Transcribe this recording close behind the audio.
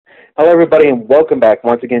Hello, everybody, and welcome back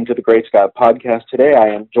once again to the Great Scott Podcast. Today, I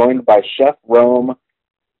am joined by Chef Rome,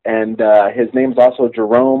 and his name's also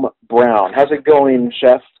Jerome Brown. How's it going,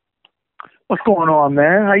 Chef? What's going on,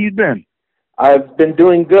 man? How you been? I've been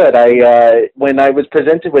doing good. When I was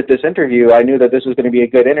presented with this interview, I knew that this was going to be a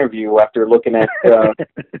good interview after looking at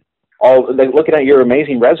looking at your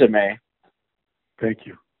amazing resume. Thank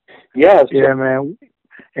you. Yeah, yeah, man.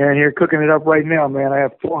 And here cooking it up right now, man. I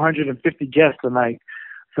have 450 guests tonight.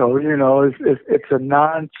 So, it's a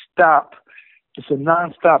nonstop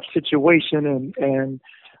situation and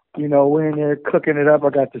we're in there cooking it up. I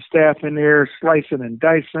got the staff in there slicing and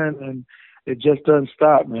dicing, and it just doesn't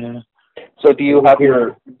stop, man. So do you have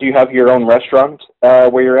your own restaurant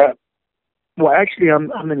where you're at? Well, actually, I'm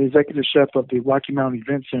an executive chef of the Rocky Mountain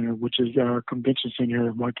Event Center, which is our convention center here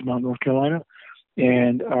in Rocky Mountain, North Carolina.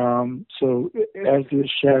 And so as the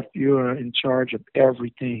chef, you are in charge of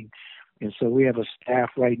everything. And so we have a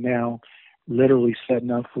staff right now literally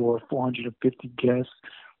setting up for 450 guests,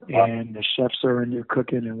 and the chefs are in there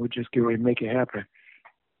cooking, and we're just getting ready to make it happen.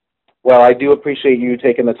 Well, I do appreciate you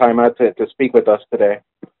taking the time out to speak with us today.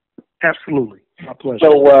 Absolutely. My pleasure.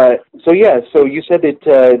 So you said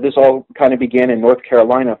that this all kind of began in North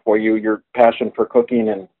Carolina for you, your passion for cooking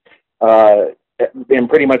and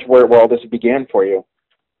pretty much where all this began for you.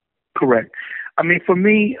 Correct. I mean, for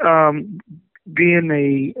me, being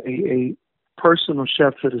a personal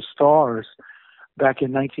chef to the stars back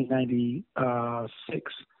in 97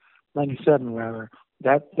 rather,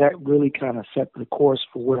 that really kind of set the course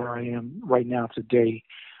for where I am right now today.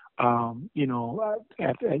 At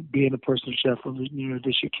being a personal chef for the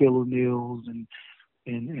Shaquille O'Neals and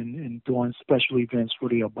doing special events for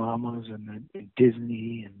the Obamas and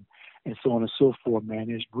Disney and so on and so forth,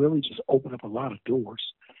 man, it's really just opened up a lot of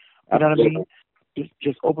doors. You know what I mean?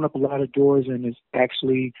 Just open up a lot of doors, and it's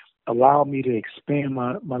actually allowed me to expand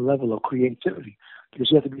my level of creativity,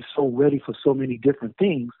 because you have to be so ready for so many different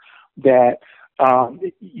things that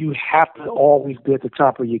you have to always be at the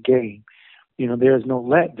top of your game. There's no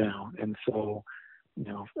letdown, and so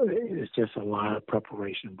it's just a lot of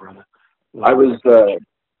preparation, brother. I was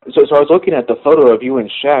looking at the photo of you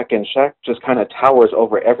and Shaq just kind of towers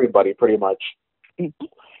over everybody, pretty much.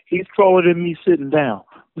 He's taller than me sitting down.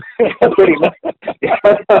 Pretty much.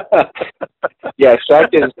 Yeah,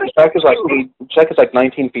 Shaq is like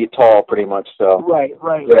 19 feet tall, pretty much. So right.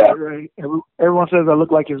 Yeah. Right. Everyone says I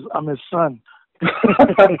look like I'm his son.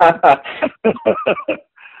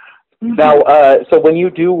 Now, so when you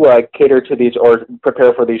do cater to these or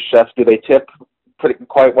prepare for these chefs, do they tip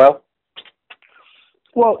quite well?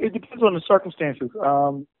 Well, it depends on the circumstances.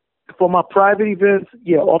 For my private events,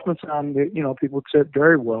 yeah, oftentimes people tip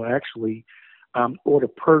very well, actually, or the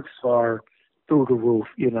perks are through the roof,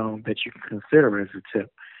 that you can consider as a tip.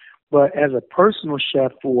 But as a personal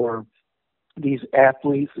chef for these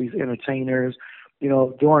athletes, these entertainers,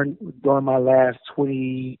 during my last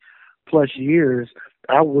 20 plus years,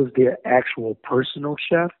 I was their actual personal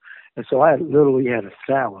chef, and so I literally had a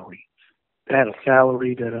salary. I had a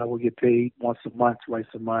salary that I would get paid once a month, twice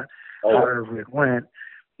a month, however it went.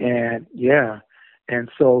 And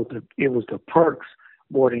so it was the perks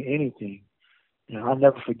more than anything. I'll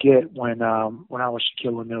never forget when I was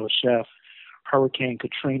Shaquille O'Neal's chef, Hurricane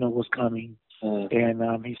Katrina was coming,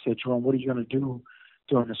 and he said, "Jerome, what are you going to do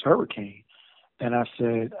during this hurricane?" And I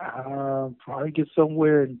said, "I'll probably get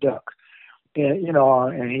somewhere and duck." And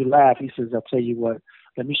and he laughed. He says, "I'll tell you what.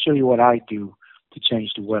 Let me show you what I do to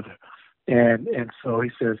change the weather." And so he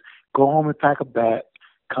says, "Go home and pack a bag,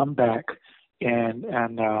 come back, and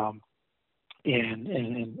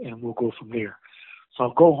we'll go from there." So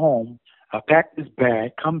I'll go home. I pack this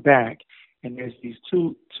bag, come back, and there's these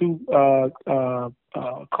two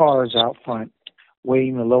cars out front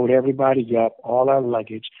waiting to load everybody up, all our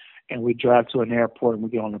luggage, and we drive to an airport and we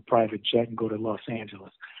get on a private jet and go to Los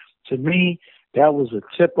Angeles. To me, that was a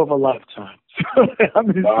tip of a lifetime. Wow.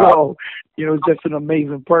 So, it's just an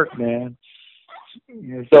amazing perk, man.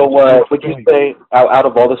 So would you say, out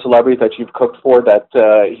of all the celebrities that you've cooked for, that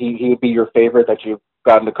he would be your favorite that you've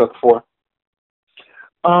gotten to cook for?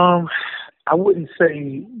 I wouldn't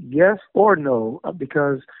say yes or no,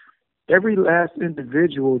 because every last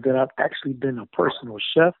individual that I've actually been a personal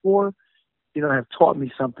chef for, have taught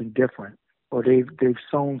me something different, or they've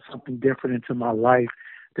sown something different into my life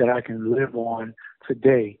that I can live on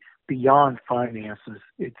today beyond finances.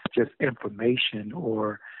 It's just information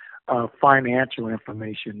or financial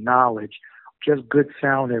information, knowledge, just good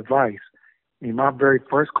sound advice. I mean, my very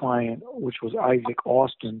first client, which was Isaac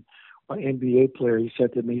Austin, an NBA player, he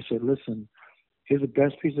said to me, he said, "Listen, here's the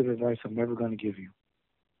best piece of advice I'm ever going to give you."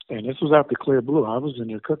 And this was out the clear blue. I was in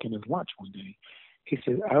there cooking his lunch one day. He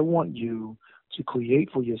said, I want you to create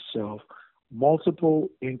for yourself multiple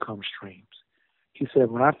income streams. He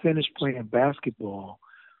said, when I finish playing basketball,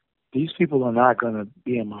 these people are not going to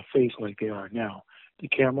be in my face like they are now. The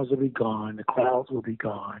cameras will be gone, the crowds will be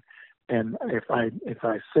gone, and if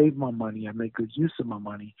I save my money, I make good use of my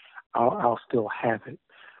money, I'll still have it.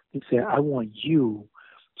 He said, I want you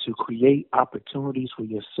to create opportunities for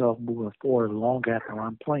yourself moving forward long after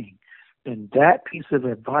I'm playing. And that piece of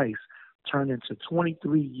advice turned into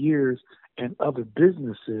 23 years and other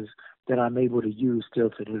businesses that I'm able to use still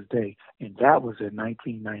to this day. And that was in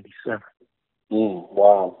 1997.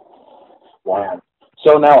 Wow. Wow.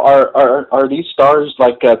 So now, are these stars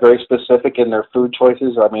like very specific in their food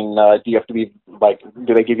choices? I mean, do you have to be like?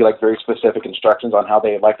 Do they give you like very specific instructions on how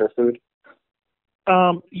they like their food?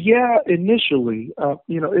 Yeah, initially,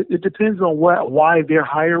 it depends on why they're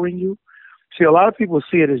hiring you. See, a lot of people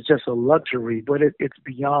see it as just a luxury, but it's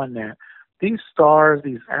beyond that. These stars,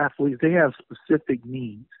 these athletes, they have specific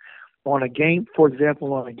needs. On a game, for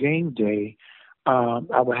example, on a game day,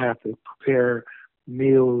 I would have to prepare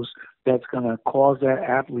meals that's going to cause that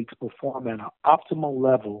athlete to perform at an optimal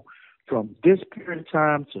level from this period of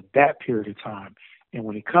time to that period of time. And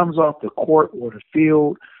when he comes off the court or the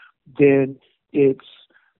field, then it's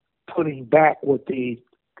putting back what they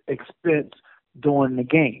expend during the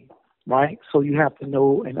game, right? So you have to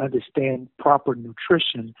know and understand proper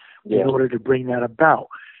nutrition in order to bring that about.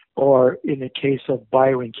 Or in the case of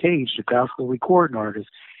Byron Cage, the gospel recording artist,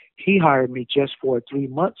 he hired me just for a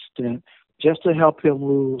 3-month stint just to help him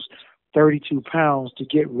lose 32 pounds to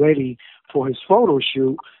get ready for his photo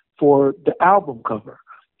shoot for the album cover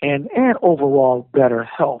and overall better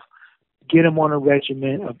health. Get him on a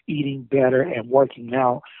regimen of eating better and working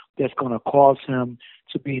out that's going to cause him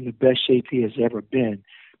to be in the best shape he has ever been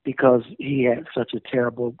because he had such a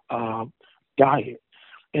terrible diet.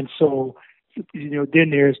 And so, then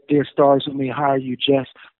there's stars who may hire you just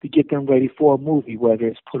to get them ready for a movie, whether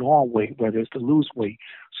it's put on weight, whether it's to lose weight.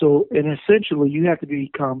 So, and essentially, you have to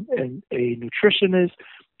become a nutritionist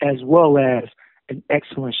as well as an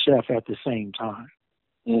excellent chef at the same time.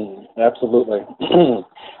 Absolutely.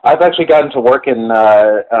 I've actually gotten to work in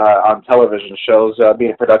on television shows,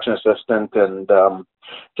 being a production assistant, and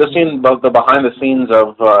just seeing the behind the scenes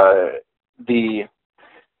of the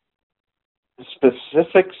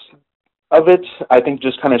specifics of it. I think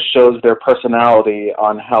just kind of shows their personality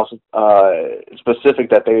on how specific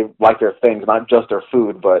that they like their things, not just their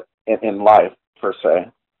food, but in life per se.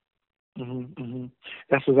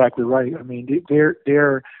 That's exactly right. I mean,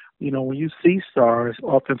 they're when you see stars,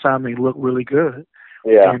 oftentimes they look really good.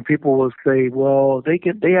 Yeah. And people will say, well, they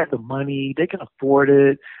have the money, they can afford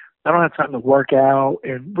it. I don't have time to work out.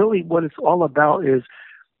 And really what it's all about is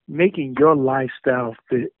making your lifestyle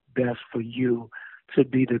fit best for you to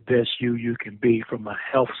be the best you can be from a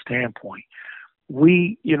health standpoint.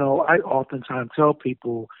 I oftentimes tell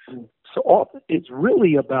people, it's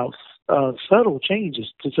really about subtle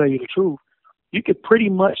changes, to tell you the truth. You could pretty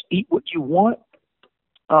much eat what you want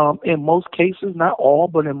in most cases, not all,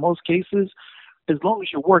 but in most cases, as long as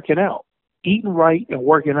you're working out. Eating right and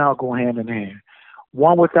working out go hand in hand.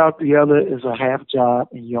 One without the other is a half job,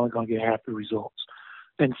 and you're only going to get half the results.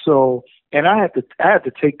 And so, and I had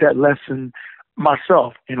to take that lesson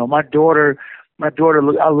myself. My daughter,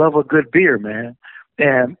 I love a good beer, man.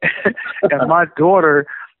 And and my daughter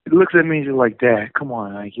looks at me and she's like, Dad, come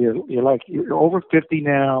on, like you're over 50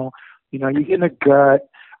 now, you're getting a gut,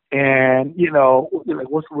 and like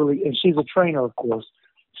what's really, and she's a trainer, of course.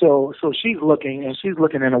 So she's looking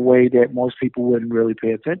in a way that most people wouldn't really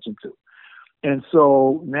pay attention to. And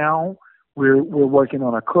so now we're working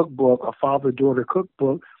on a cookbook, a father-daughter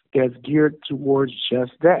cookbook that's geared towards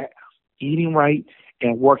just that, eating right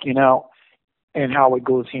and working out, and how it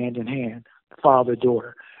goes hand in hand,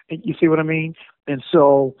 father-daughter. And you see what I mean? And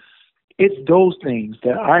so it's those things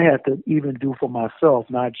that I have to even do for myself,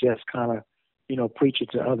 not just kind of, preach it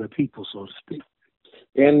to other people, so to speak.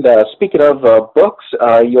 And speaking of books,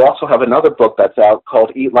 you also have another book that's out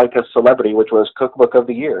called Eat Like a Celebrity, which was Cookbook of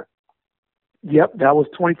the Year. Yep, that was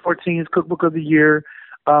 2014's Cookbook of the Year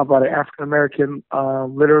by the African American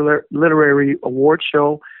Literary Award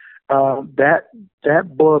Show. That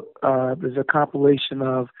book is a compilation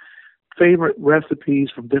of favorite recipes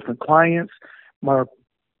from different clients, my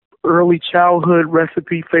early childhood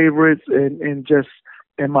recipe favorites,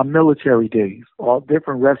 and my military days. All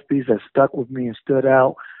different recipes that stuck with me and stood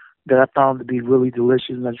out that I found to be really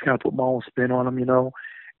delicious, and I just kind of put my own spin on them,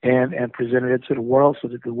 and presented it to the world so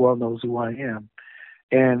that the world knows who I am.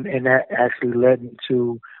 And that actually led me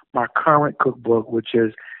to my current cookbook, which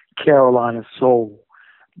is Carolina Soul,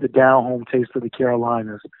 the down-home taste of the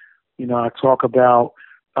Carolinas. I talk about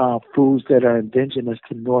foods that are indigenous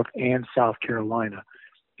to North and South Carolina.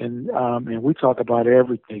 And we talk about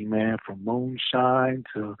everything, man, from moonshine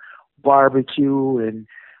to barbecue and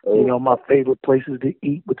my favorite places to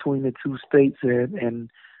eat between the two states, and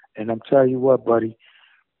I'm telling you what, buddy,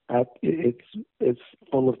 it's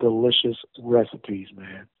full of delicious recipes,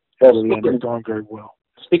 man. It really ended up doing very well.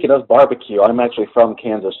 Speaking of barbecue, I'm actually from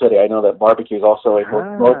Kansas City. I know that barbecue is also a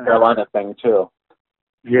North Carolina thing too.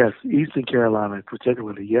 Yes, Eastern Carolina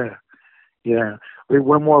particularly. Yeah.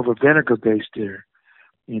 We're more of a vinegar based there.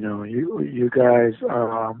 You guys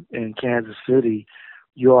in Kansas City,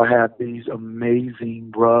 you all have these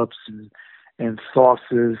amazing rubs and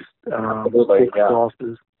sauces, thick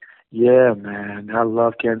sauces. Yeah, man, I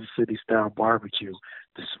love Kansas City style barbecue.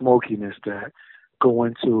 The smokiness that go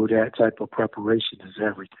into that type of preparation is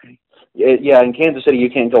everything. Yeah, in Kansas City, you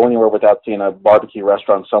can't go anywhere without seeing a barbecue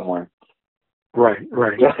restaurant somewhere. Right.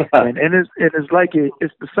 and it's like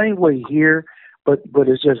it's the same way here, but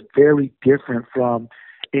it's just very different from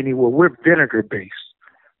anywhere. We're vinegar based,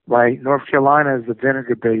 right? North Carolina is a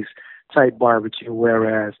vinegar based type barbecue,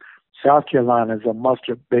 whereas South Carolina is a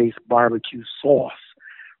mustard based barbecue sauce,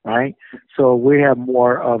 right? So we have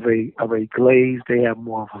more of a glaze. They have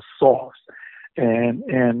more of a sauce,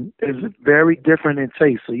 and it's very different in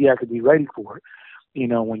taste. So you have to be ready for it.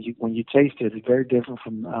 When you taste it, it's very different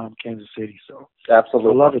from Kansas City. So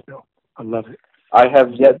absolutely, I love it though. I love it. I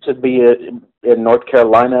have yet to be in North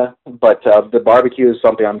Carolina, but the barbecue is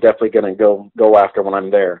something I'm definitely going to go after when I'm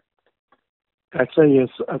there. I'll tell you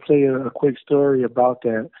a quick story about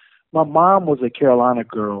that. My mom was a Carolina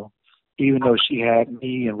girl, even though she had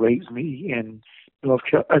me and raised me in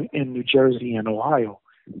New Jersey and Ohio.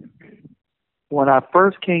 When I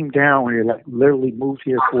first came down here, like literally moved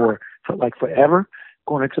here for like forever,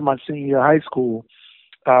 going into my senior year of high school,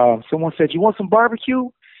 someone said, "You want some barbecue?"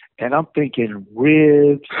 And I'm thinking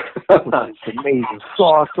ribs with this amazing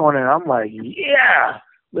sauce on it. I'm like, yeah,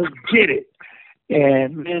 let's get it.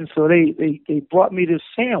 And then so they brought me this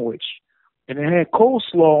sandwich, and it had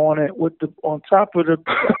coleslaw on it on top of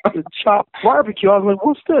the chopped barbecue. I was like,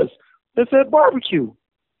 "What's this?" They said barbecue.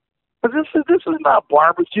 But this is not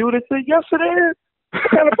barbecue. They said, "Yes, it is. What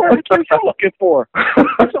kind of barbecue are you looking for?" I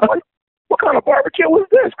said, "What kind of barbecue is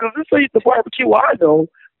this? Because this ain't the barbecue I know,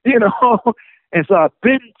 And so I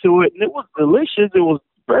bit into it, and it was delicious. It was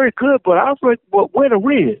very good, but I was like, "Well, where the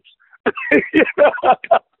ribs?"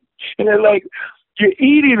 And they're like, "You're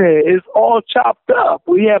eating it. It's all chopped up.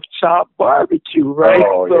 We have chopped barbecue, right?"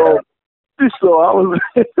 Oh, so I was,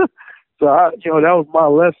 that was my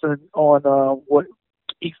lesson on what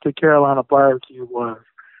Eastern Carolina barbecue was.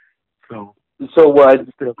 So still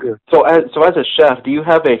good. So as a chef, do you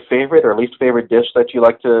have a favorite or least favorite dish that you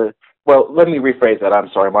like to? Well, let me rephrase that. I'm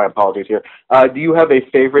sorry, my apologies here. Do you have a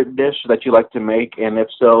favorite dish that you like to make, and if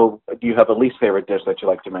so, do you have a least favorite dish that you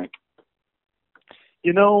like to make?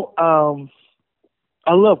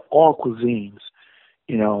 I love all cuisines.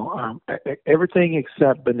 Everything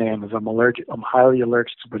except bananas. I'm allergic. I'm highly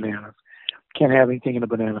allergic to bananas. Can't have anything in the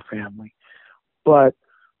banana family. But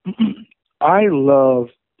I love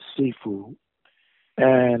seafood,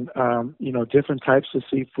 and different types of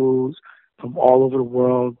seafoods from all over the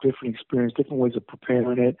world, different experience, different ways of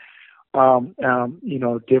preparing it.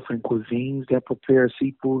 Different cuisines that prepare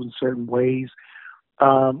seafood in certain ways.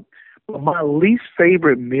 But my least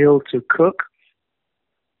favorite meal to cook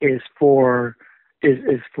is for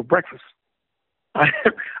breakfast.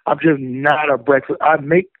 I'm just not a breakfast. I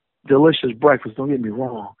make delicious breakfast. Don't get me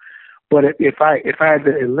wrong, but if I had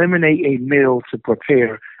to eliminate a meal to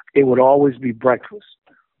prepare, it would always be breakfast,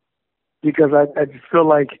 because I just feel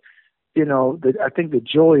like I think the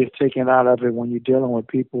joy is taken out of it when you're dealing with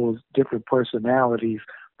people's different personalities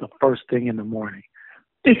the first thing in the morning.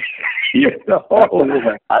 I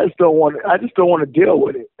just don't want to deal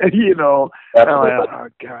with it. Like, oh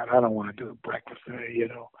God, I don't want to do breakfast today.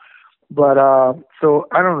 But so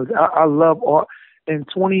I don't know. I love all. In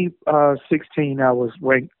 2016, I was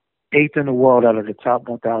ranked 8th in the world out of the top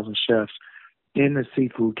 1,000 chefs in the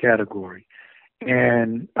seafood category,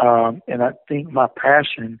 and I think my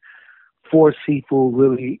passion for seafood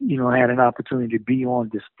really, had an opportunity to be on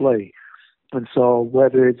display. And so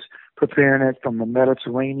whether it's preparing it from a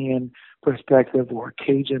Mediterranean perspective or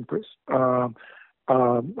Cajun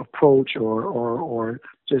approach or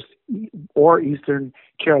Eastern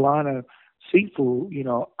Carolina seafood,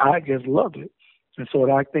 I just loved it. And so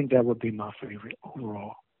I think that would be my favorite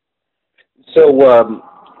overall.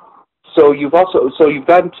 So you've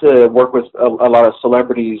gotten to work with a lot of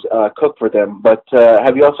celebrities, cook for them, but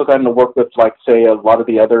have you also gotten to work with, like, say, a lot of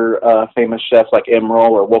the other famous chefs like Emeril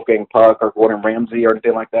or Wolfgang Puck or Gordon Ramsay or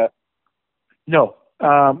anything like that? No,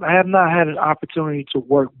 I have not had an opportunity to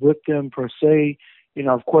work with them per se. You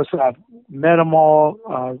know, of course, I've met them all.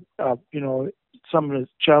 You know, some of the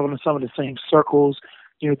traveling in some of the same circles.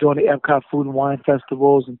 You know, doing the Epcot Food and Wine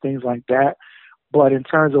festivals and things like that. But in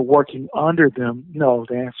terms of working under them, no.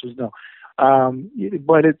 The answer is no.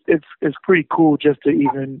 But it's pretty cool just to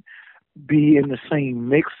even be in the same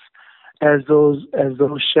mix as those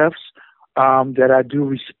chefs that I do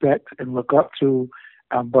respect and look up to.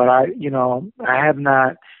 But I have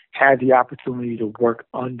not had the opportunity to work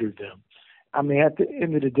under them. I mean, at the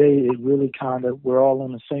end of the day, it really kind of we're all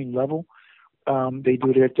on the same level. They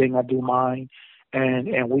do their thing, I do mine,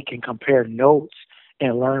 and we can compare notes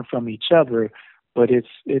and learn from each other. But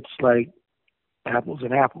it's like apples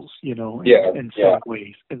and apples, you know, in some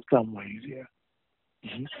ways. In some ways, yeah.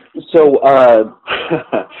 Hmm. So,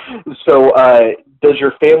 does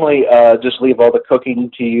your family just leave all the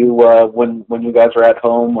cooking to you when you guys are at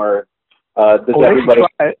home, or does everybody?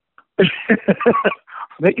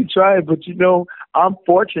 They can try it, but you know, I'm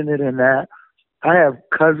fortunate in that I have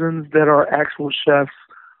cousins that are actual chefs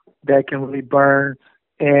that can really burn,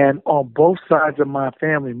 and on both sides of my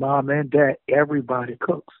family, mom and dad, everybody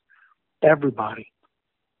cooks. Everybody,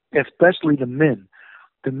 especially the men.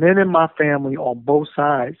 The men in my family on both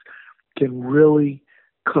sides can really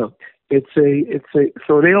cook.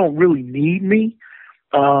 So they don't really need me.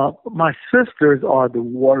 My sisters are the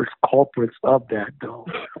worst culprits of that, though.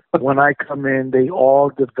 When I come in, they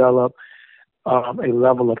all develop a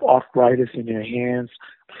level of arthritis in their hands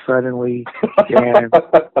suddenly, and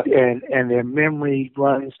their memory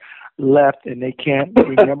runs left, and they can't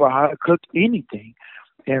remember how to cook anything.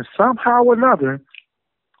 And somehow or another,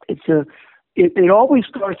 it always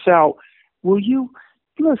starts out, will you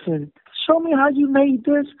listen? Show me how you made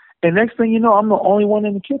this. And next thing you know, I'm the only one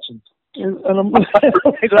in the kitchen. And I'm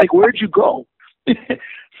like, where'd you go?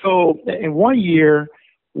 So in one year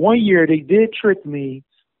they did trick me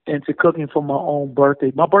into cooking for my own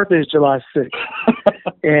birthday. My birthday is July 6th.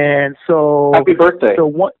 And so happy birthday.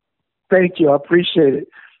 Thank you, I appreciate it.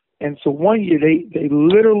 And so one year they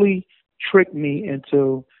literally tricked me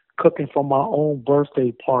into cooking for my own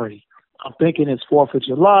birthday party. I'm thinking it's 4th of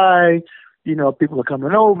July, you know, people are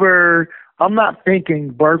coming over. I'm not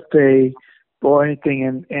thinking birthday or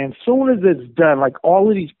anything. And soon as it's done, like all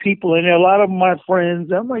of these people in there, a lot of my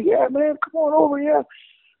friends, I'm like, yeah, man, come on over, yeah.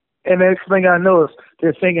 And the next thing I know is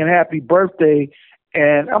they're singing happy birthday.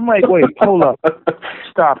 And I'm like, wait, hold up.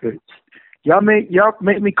 Stop it. Y'all make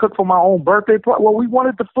me cook for my own birthday party? Well, we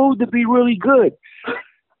wanted the food to be really good.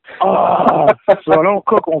 So I don't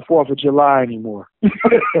cook on 4th of July anymore.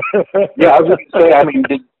 Yeah, I was going to say, I mean,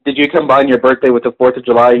 did you combine your birthday with the 4th of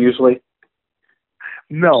July usually?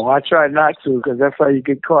 No, I try not to, because that's how you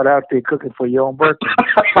get caught out there cooking for your own birthday.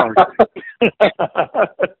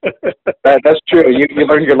 That's true. You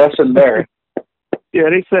learned your lesson there. Yeah,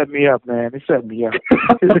 they set me up, man. They set me up.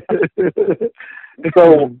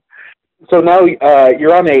 So now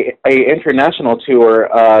you're on a international tour,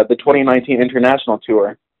 the 2019 international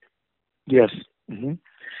tour. Yes. Mm-hmm.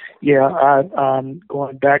 Yeah, I'm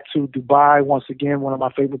going back to Dubai once again, one of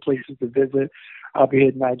my favorite places to visit. I'll be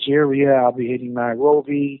hitting Nigeria. I'll be hitting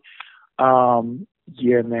Nairobi. Yeah,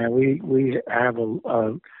 man, we have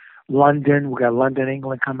a London. We got London,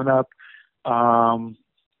 England coming up. Trying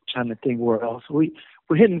to think where else. We're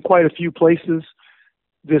hitting quite a few places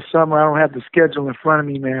this summer. I don't have the schedule in front of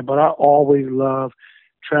me, man, but I always love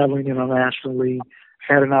traveling internationally.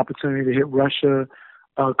 Had an opportunity to hit Russia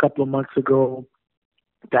a couple of months ago.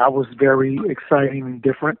 That was very exciting and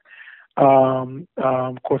different.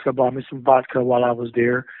 Of course, I bought me some vodka while I was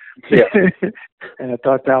there. Yeah. And I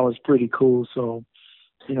thought that was pretty cool. So,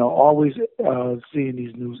 you know, always seeing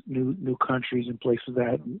these new countries and places that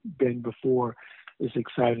I hadn't been before is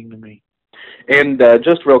exciting to me. And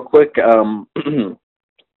just real quick, and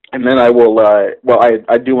then I will.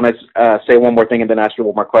 I do want to say one more thing, and then ask you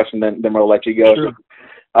one more question. Then we'll let you go. Sure.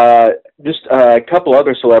 Just a couple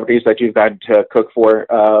other celebrities that you've gotten to cook for,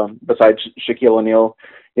 besides Shaquille O'Neal,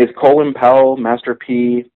 is Colin Powell, Master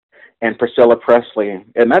P, and Priscilla Presley,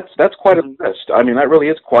 and that's quite a list. I mean, that really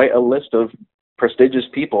is quite a list of prestigious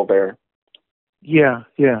people there. Yeah.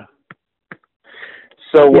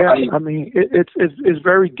 So yeah, I mean, it's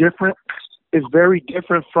very different. It's very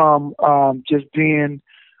different from just being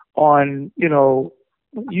on. You know,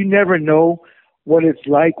 you never know what it's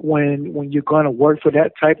like when you're going to work for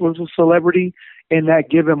that type of a celebrity in that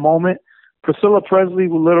given moment. Priscilla Presley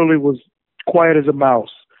literally was quiet as a mouse.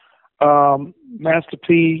 Master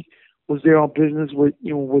P was there on business with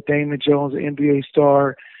Damon Jones, an NBA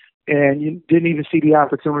star, and you didn't even see the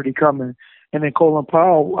opportunity coming. And then Colin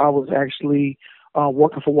Powell, I was actually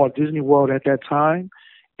working for Walt Disney World at that time,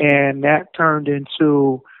 and that turned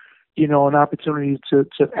into, an opportunity to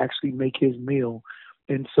actually make his meal.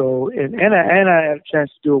 And so, and I had a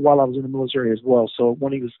chance to do it while I was in the military as well. So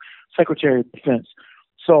when he was Secretary of Defense,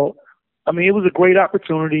 so I mean, it was a great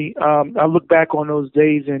opportunity. I look back on those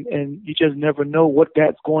days, and you just never know what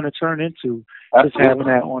that's going to turn into. Just having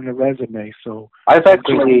that on the resume. So I've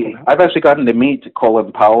actually gotten to meet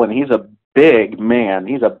Colin Powell, and he's a big man.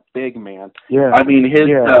 He's a big man. Yeah. I mean,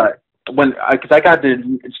 because I got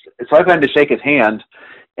to shake his hand,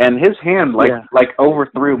 and his hand like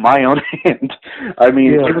overthrew my own hand. I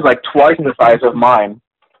mean, it was like twice the size of mine.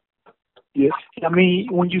 Yeah, I mean,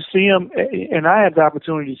 when you see him, and I had the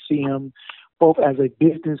opportunity to see him both as a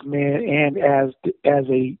businessman and as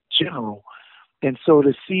a general, and so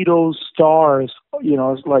to see those stars,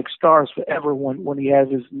 it's like stars forever when he has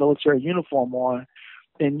his military uniform on.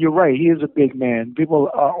 And you're right, he is a big man. People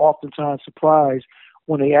are oftentimes surprised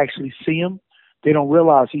when they actually see him. They don't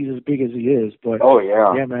realize he's as big as he is. But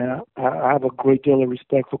yeah, man, I have a great deal of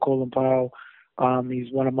respect for Colin Powell.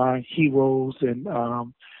 He's one of my heroes, and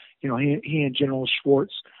he and General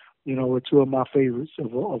Schwartz, are two of my favorites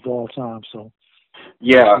of all time. So,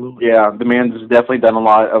 absolutely. The man's definitely done a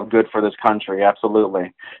lot of good for this country.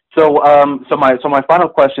 Absolutely. So, my final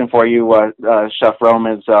question for you, Chef Rome,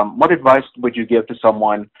 is what advice would you give to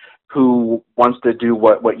someone who wants to do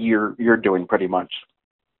what you're doing, pretty much?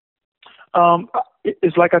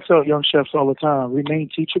 It's like I tell young chefs all the time: remain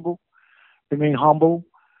teachable, remain humble.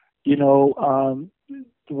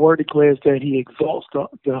 The word declares that he exalts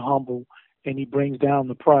the humble and he brings down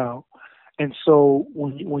the proud. And so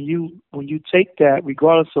when you take that,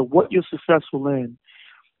 regardless of what you're successful in,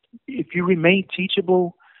 if you remain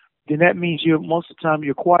teachable, then that means most of the time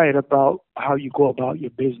you're quiet about how you go about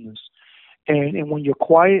your business. And when you're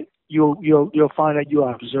quiet, you'll find that you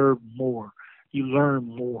observe more, you learn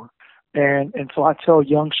more. And so I tell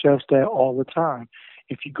young chefs that all the time.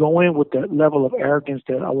 If you go in with that level of arrogance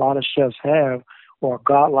that a lot of chefs have, or a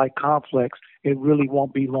godlike complex, it really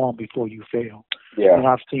won't be long before you fail. Yeah. And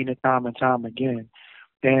I've seen it time and time again.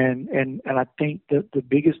 And I think that the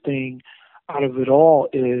biggest thing out of it all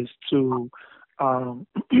is to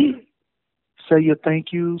say your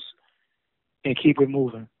thank yous and keep it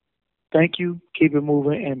moving. Thank you, keep it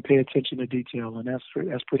moving, and pay attention to detail. And that's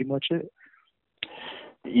pretty much it.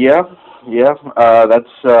 Yeah.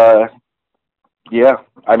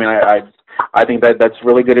 I mean, I think that's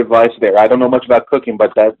really good advice there. I don't know much about cooking,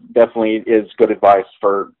 but that definitely is good advice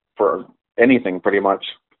for anything, pretty much.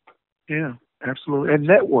 Yeah, absolutely. And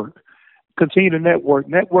network. Continue to network.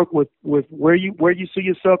 Network with where you see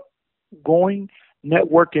yourself going.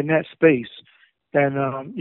 Network in that space. And